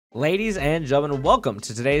Ladies and gentlemen, welcome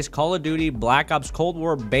to today's Call of Duty Black Ops Cold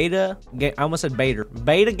War beta game. I almost said beta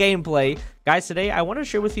gameplay. Guys, today I want to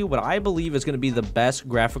share with you what I believe is going to be the best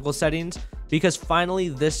graphical settings, because finally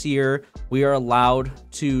this year we are allowed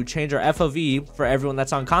to change our FOV for everyone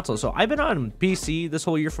that's on console. So I've been on PC this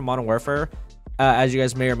whole year for Modern Warfare, as you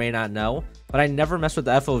guys may or may not know, but I never messed with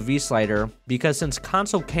the FOV slider because since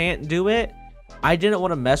console can't do it, I didn't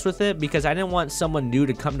want to mess with it because I didn't want someone new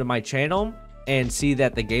to come to my channel and see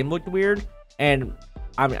that the game looked weird, and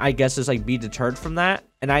I guess just like be deterred from that.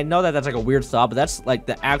 And I know that that's like a weird thought, but that's like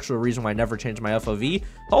the actual reason why I never changed my FOV.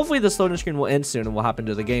 Hopefully this loading screen will end soon and we'll hop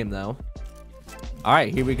into the game though. All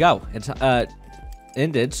right, here we go. It's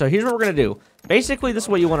ended. So here's what we're gonna do. Basically, this is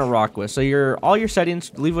what you want to rock with. So all your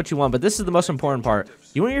settings, leave what you want, but this is the most important part.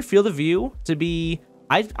 You want your field of view to be,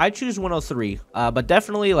 I choose 103, but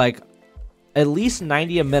definitely like at least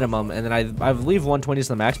 90 a minimum, and then I believe 120 is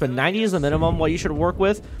the max, but 90 is the minimum what you should work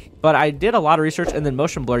with. But I did a lot of research, and then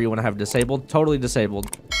motion blur you want to have disabled, totally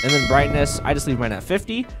disabled. And then brightness, I just leave mine at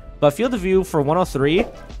 50. But field of view for 103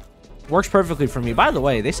 works perfectly for me. By the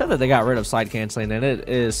way, they said that they got rid of slide canceling, and it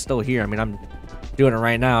is still here. I mean, I'm doing it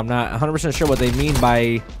right now. I'm not 100% sure what they mean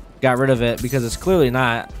by got rid of it, because it's clearly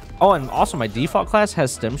not. Oh, and also my default class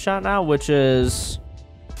has stem shot now, which is,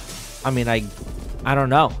 I mean, I don't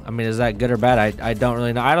know. I mean, is that good or bad? I don't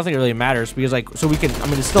really know. I don't think it really matters because, like, so we can, I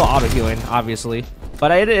mean, it's still auto healing, obviously,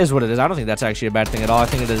 but it is what it is. I don't think that's actually a bad thing at all. I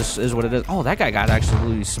think it is what it is. Oh, that guy got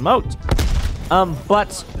absolutely smoked.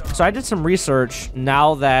 But so I did some research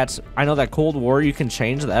now that I know that Cold War, you can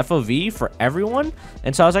change the FOV for everyone.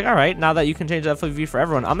 And so I was like, all right, now that you can change the FOV for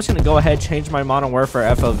everyone, I'm just going to go ahead, change my Modern Warfare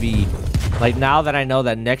FOV. Like, now that I know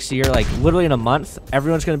that next year, like literally in a month,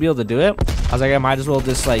 everyone's going to be able to do it, I was like, I might as well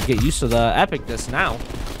just like get used to the epicness now.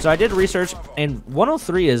 So I did research, and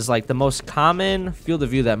 103 is like the most common field of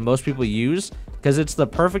view that most people use, because it's the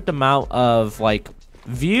perfect amount of like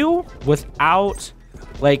view without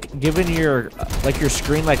like giving your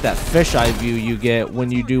screen like that fisheye view you get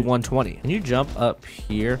when you do 120. Can you jump up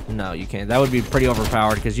here? No, you can't. That would be pretty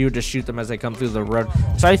overpowered because you would just shoot them as they come through the road.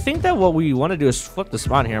 So I think that what we want to do is flip the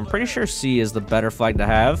spawn here. I'm pretty sure C is the better flag to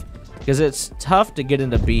have because it's tough to get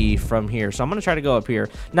into B from here. So I'm going to try to go up here.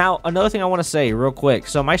 Now, another thing I want to say real quick.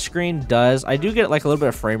 So my screen I do get like a little bit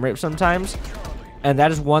of frame rate sometimes. And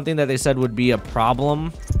that is one thing that they said would be a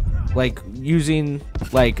problem, like using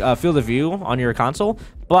like field of view on your console.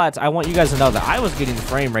 But I want you guys to know that I was getting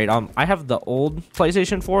frame rate on, I have the old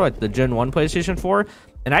PlayStation 4, like the Gen 1 PlayStation 4,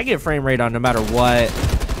 and I get frame rate on no matter what.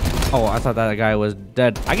 Oh, I thought that guy was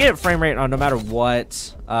dead. I get frame rate on no matter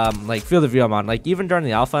what like field of view I'm on. Like even during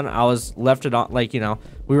the alpha, I was left it on, like, you know,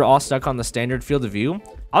 we were all stuck on the standard field of view.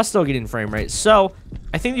 I was still getting frame rate. So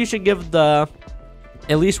I think you should give the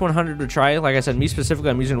at least 100 a try. Like I said, me specifically,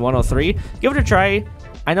 I'm using 103. Give it a try.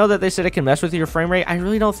 I know that they said it can mess with your frame rate. I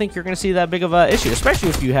really don't think you're going to see that big of a issue, especially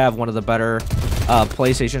if you have one of the better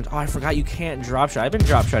PlayStations. Oh, I forgot you can't drop shot. I've been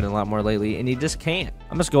drop shotting a lot more lately, and you just can't.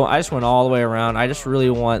 I just went all the way around. I just really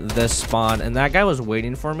want this spawn, and that guy was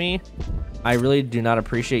waiting for me. I really do not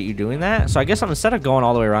appreciate you doing that. So I guess instead of going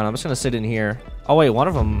all the way around, I'm just going to sit in here. Oh, wait, one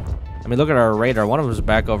of them, I mean, look at our radar. One of them is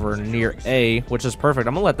back over near A, which is perfect.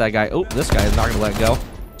 I'm going to let that guy, oh, this guy is not going to let go.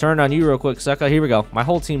 Turn on you real quick, sucker. Here we go. My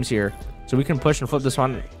whole team's here. So we can push and flip this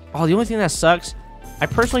one. Oh, the only thing that sucks, I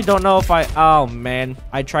personally don't know if oh man,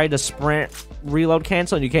 I tried to sprint, reload,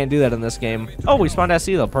 cancel, and you can't do that in this game. Oh, we spawned at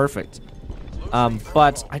C though, perfect.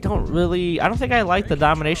 But I don't think I like the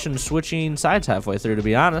domination switching sides halfway through, to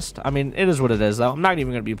be honest. I mean, it is what it is though. I'm not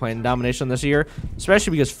even going to be playing domination this year,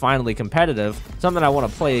 especially because finally competitive, something I want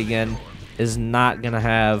to play again, is not going to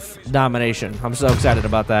have domination. I'm so excited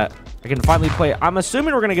about that. I can finally play. I'm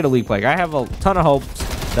assuming we're going to get a league play. I have a ton of hopes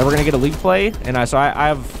that we're going to get a league play, and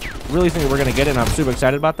I really think we're going to get it, and I'm super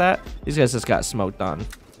excited about that. These guys just got smoked on.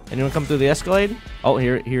 Anyone come through the Escalade? Oh,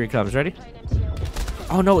 here he comes. Ready?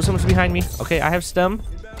 Oh, no, someone's behind me. Okay, I have stem.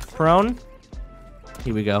 Prone.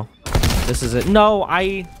 Here we go. This is it. No,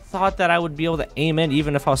 I thought that I would be able to aim in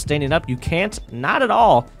even if I was standing up. You can't. Not at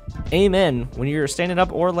all. Aim in when you're standing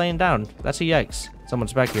up or laying down. That's a yikes.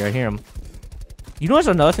 Someone's back here. I hear him. You know what's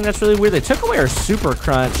another thing that's really weird? They took away our Super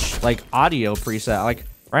Crunch, like, audio preset. Like,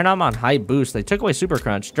 right now I'm on high boost. They took away Super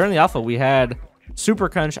Crunch. During the alpha, we had Super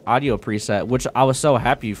Crunch audio preset, which I was so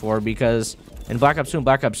happy for because in Black Ops 2 and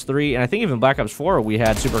Black Ops 3, and I think even Black Ops 4, we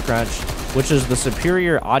had Super Crunch, which is the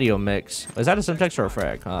superior audio mix. Is that a Simtex or a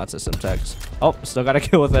frag? Oh, that's a Simtex. Oh, still got to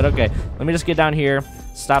kill with it. Okay, let me just get down here,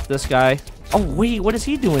 stop this guy. Oh, wait, what is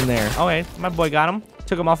he doing there? Okay, my boy got him.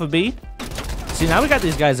 Took him off of B. See, now we got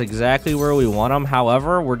these guys exactly where we want them.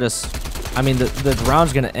 However, we're just, I mean, the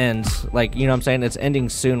round's going to end. Like, you know what I'm saying? It's ending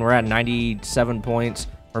soon. We're at 97 points.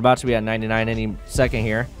 We're about to be at 99 any second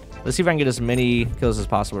here. Let's see if I can get as many kills as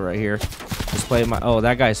possible right here. Just play my... Oh,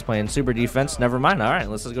 that guy's playing super defense. Never mind. All right,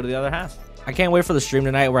 let's just go to the other half. I can't wait for the stream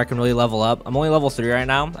tonight where I can really level up. I'm only level 3 right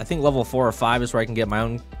now. I think level 4 or 5 is where I can get my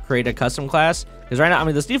own created custom class. Because right now, I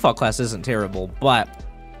mean, this default class isn't terrible, but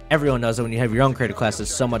everyone knows that when you have your own created class,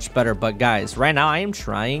 it's so much better. But guys, right now I am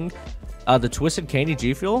trying the Twisted Candy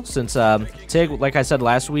G Fuel. Since Tig, like I said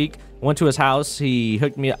last week, went to his house. He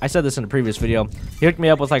hooked me. I said this in a previous video. He hooked me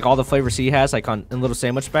up with like all the flavors he has, like in little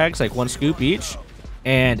sandwich bags, like 1 scoop each.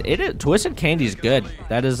 And Twisted Candy is good.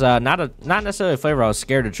 That is not necessarily a flavor I was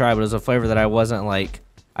scared to try, but it was a flavor that I wasn't like.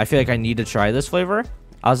 I feel like I need to try this flavor.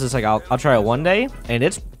 I was just like, I'll try it one day, and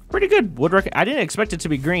it's pretty good. I didn't expect it to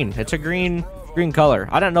be green. It's a green color.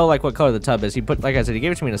 I don't know like what color the tub is. He put, like I said, he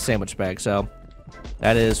gave it to me in a sandwich bag, so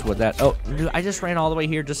that is what that. Oh, dude, I just ran all the way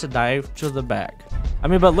here just to dive to the back. I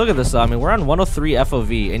mean, but look at this though. I mean, we're on 103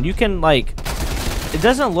 FOV, and you can like. It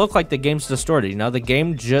doesn't look like the game's distorted, you know? The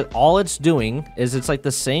game, all it's doing is it's like the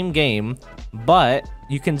same game, but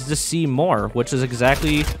you can just see more, which is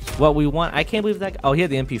exactly what we want. I can't believe that. Oh, he had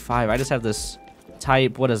the MP5. I just have this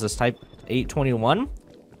type, what is this, type 821?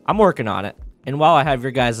 I'm working on it. And while I have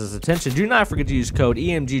your guys' attention, do not forget to use code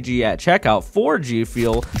EMGG at checkout for G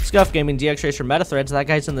Fuel, Scuff Gaming, DX Tracer, Metathreads. That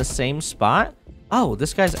guy's in the same spot. Oh,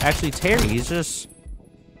 this guy's actually Terry. He's just...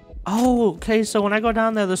 Oh, okay, so when I go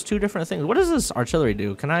down there, there's 2 different things. What does this artillery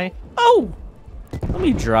do? Can I... Oh! Let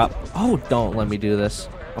me drop... Oh, don't let me do this.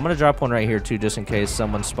 I'm gonna drop one right here, too, just in case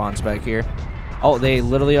someone spawns back here. Oh, they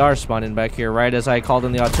literally are spawning back here, right as I called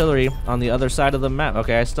in the artillery on the other side of the map.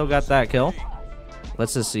 Okay, I still got that kill.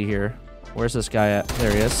 Let's just see here. Where's this guy at?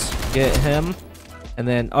 There he is. Get him. And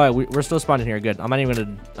then... Oh, we're still spawning here. Good. I'm not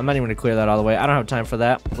even gonna clear that all the way. I don't have time for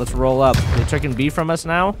that. Let's roll up. They're taking B from us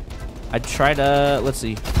now. I try to... Let's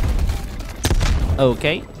see.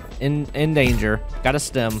 Okay, in danger. Got a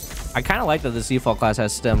stem. I kind of like that this default class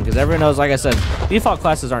has stem because everyone knows, like I said, default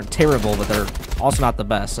classes aren't terrible, but they're also not the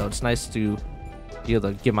best. So it's nice to be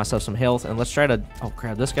able to give myself some health. And let's try to... Oh,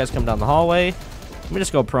 crap. This guy's coming down the hallway. Let me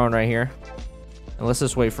just go prone right here. And let's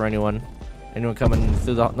just wait for anyone coming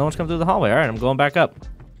through the... No one's coming through the hallway. All right, I'm going back up.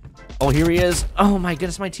 Oh, here he is. Oh, my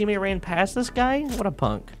goodness. My teammate ran past this guy? What a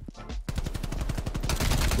punk.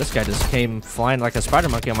 This guy just came flying like a spider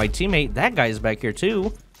monkey on my teammate. That guy's back here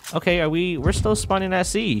too. Okay, we're still spawning at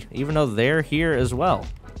C, even though they're here as well.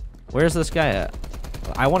 Where's this guy at?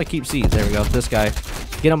 I want to keep C. There we go. This guy.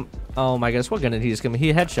 Get him. Oh my goodness, what gun did he just give me?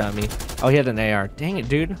 He headshot me. Oh, he had an AR. Dang it,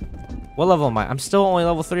 dude. What level am I? I'm still only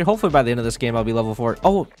level 3. Hopefully by the end of this game, I'll be level 4.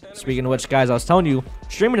 Oh, speaking of which, guys, I was telling you,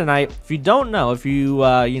 streaming tonight. If you don't know, if you,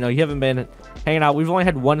 you know, you haven't been hanging out, we've only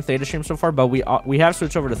had 1 Theta stream so far, but we have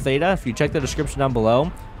switched over to Theta. If you check the description down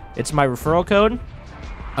below, it's my referral code.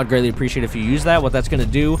 I'd greatly appreciate if you use that. What that's going to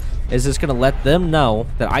do is it's going to let them know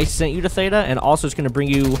that I sent you to Theta, and also it's going to bring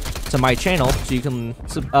you to my channel so you can,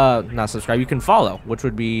 not subscribe, you can follow, which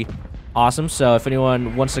would be awesome. So if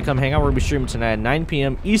anyone wants to come hang out, we're going to be streaming tonight at 9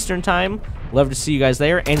 p.m. Eastern time. Love to see you guys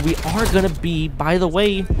there. And we are going to be, by the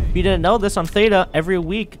way, if you didn't know this, on Theta, every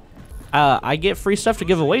week, I get free stuff to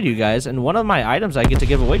give away to you guys. And one of my items I get to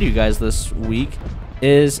give away to you guys this week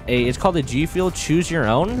is it's called a G Fuel Choose Your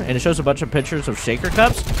Own, and it shows a bunch of pictures of shaker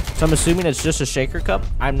cups. So I'm assuming it's just a shaker cup.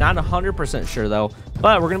 I'm not 100% sure though,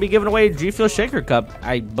 but we're gonna be giving away a G Fuel shaker cup,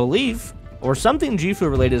 I believe, or something G Fuel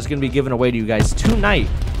related is gonna be given away to you guys tonight.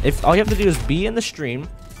 If all you have to do is be in the stream,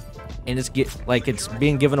 and it's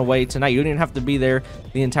being given away tonight. You don't even have to be there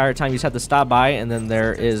the entire time. You just have to stop by, and then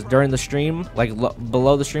there is during the stream, like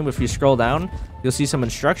below the stream, if you scroll down, you'll see some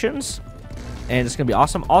instructions. And it's going to be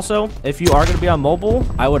awesome. Also, if you are going to be on mobile,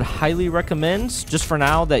 I would highly recommend, just for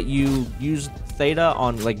now, that you use Theta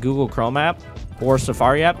on like Google Chrome app or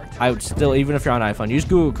Safari app. I would still, even if you're on iPhone, use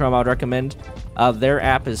Google Chrome. I would recommend. Their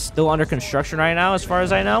app is still under construction right now, as far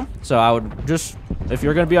as I know. So I would just, if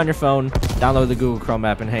you're going to be on your phone, download the Google Chrome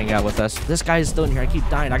app and hang out with us. This guy is still in here. I keep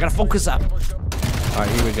dying. I got to focus up. All right,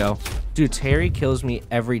 here we go. Dude, Terry kills me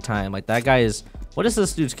every time. Like, that guy is, what is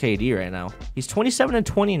this dude's KD right now? He's 27 and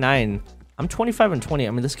 29. I'm 25 and 20. I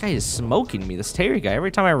mean, this guy is smoking me. This Terry guy. Every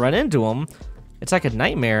time I run into him, it's like a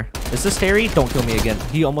nightmare. Is this Terry? Don't kill me again.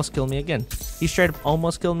 He almost killed me again. He straight up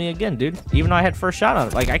almost killed me again, dude. Even though I had first shot on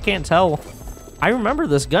it. Like, I can't tell. I remember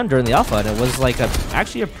this gun during the alpha, and it was like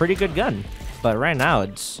actually a pretty good gun. But right now,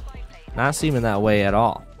 it's not seeming that way at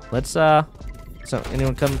all. Let's, so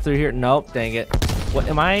anyone coming through here? Nope, dang it. What,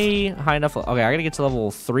 am I high enough? Okay, I gotta get to level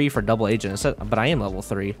 3 for double agent. But I am level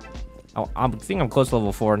 3. Oh, I think I'm close to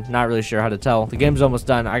level 4. Not really sure how to tell. The game's almost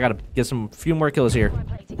done. I gotta get few more kills here.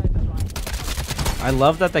 I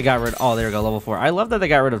love that they got rid. Oh, there we go, level 4. I love that they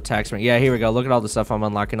got rid of taxman. Yeah, here we go. Look at all the stuff I'm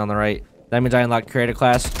unlocking on the right. That means I unlock create a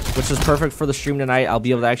class, which is perfect for the stream tonight. I'll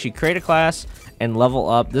be able to actually create a class and level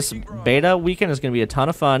up. This beta weekend is going to be a ton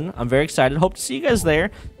of fun. I'm very excited. Hope to see you guys there.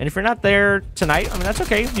 And if you're not there tonight, I mean, that's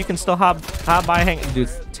okay. You can still hop by, hang. Dude,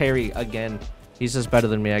 Terry again. He's just better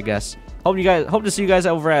than me, I guess. Hope to see you guys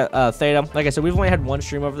over at Theta. Like I said, we've only had one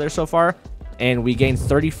stream over there so far, and we gained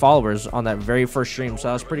 30 followers on that very first stream, so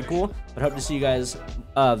that was pretty cool. But hope to see you guys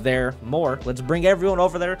there more. Let's bring everyone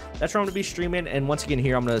over there. That's where I'm gonna be streaming, and once again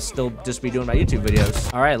here I'm gonna still just be doing my YouTube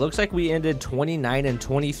videos. All right, looks like we ended 29 and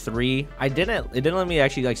 23. It didn't let me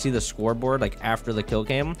actually like see the scoreboard like after the kill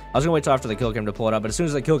cam. I was gonna wait till after the kill cam to pull it up, but as soon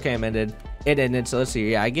as the kill cam ended, it ended. So let's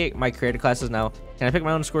see. Yeah, I get my creative classes now. Can I pick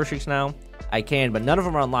my own score streaks now? I can, but none of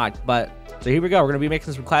them are unlocked. But so here we go. We're gonna be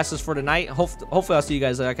making some classes for tonight. Hopefully I'll see you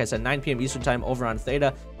guys, like I said, 9 p.m. Eastern time over on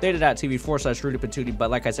Theta, theta.tv/RudeyPaTudey.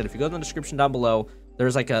 But like I said, if you go in the description down below,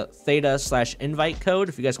 there's like a Theta/invite code.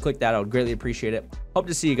 If you guys click that, I would greatly appreciate it. Hope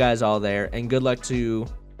to see you guys all there, and good luck to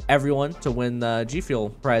everyone to win the G Fuel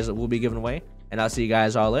prize that we'll be giving away. And I'll see you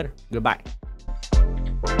guys all later. Goodbye.